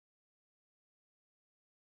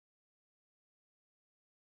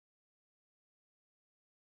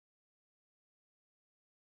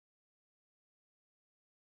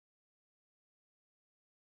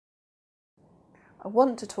I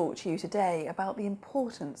want to talk to you today about the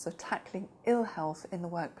importance of tackling ill health in the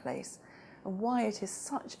workplace and why it is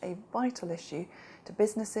such a vital issue to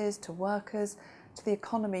businesses, to workers, to the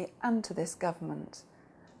economy and to this government.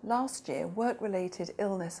 Last year, work-related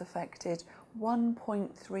illness affected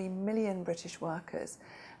 1.3 million British workers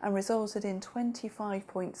and resulted in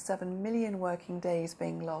 25.7 million working days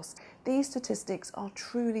being lost. These statistics are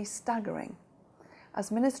truly staggering. As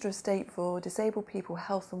Minister of State for Disabled People,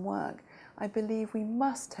 Health and Work, I believe we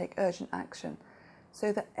must take urgent action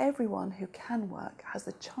so that everyone who can work has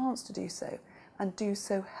the chance to do so and do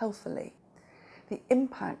so healthily. The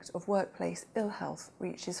impact of workplace ill health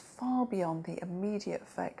reaches far beyond the immediate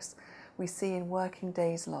effects we see in working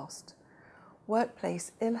days lost.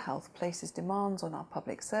 Workplace ill health places demands on our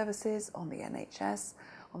public services, on the NHS,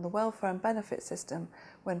 on the welfare and benefit system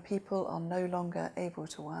when people are no longer able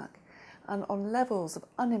to work, and on levels of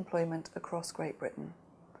unemployment across Great Britain.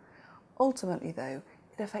 Ultimately, though,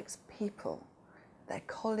 it affects people, their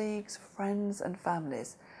colleagues, friends and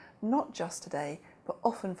families, not just today, but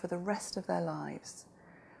often for the rest of their lives.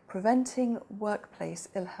 Preventing workplace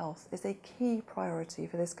ill health is a key priority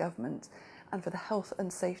for this government and for the Health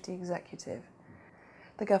and Safety Executive.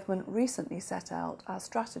 The government recently set out our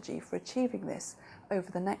strategy for achieving this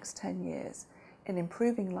over the next 10 years in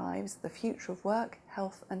improving lives, the future of work,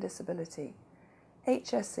 health and disability.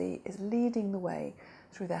 HSE is leading the way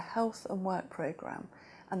through their Health and Work programme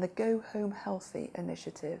and the Go Home Healthy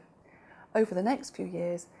initiative. Over the next few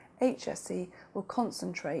years, HSE will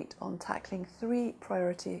concentrate on tackling 3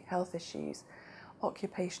 priority health issues: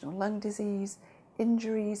 occupational lung disease,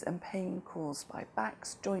 injuries and pain caused by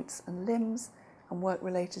backs, joints and limbs, and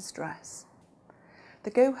work-related stress.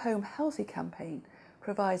 The Go Home Healthy campaign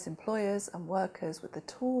provides employers and workers with the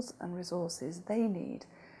tools and resources they need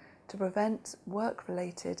to prevent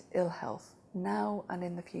work-related ill health now and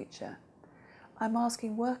in the future. I'm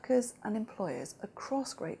asking workers and employers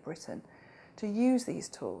across Great Britain to use these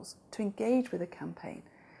tools, to engage with the campaign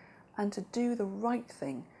and to do the right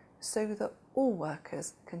thing so that all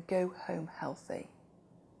workers can go home healthy.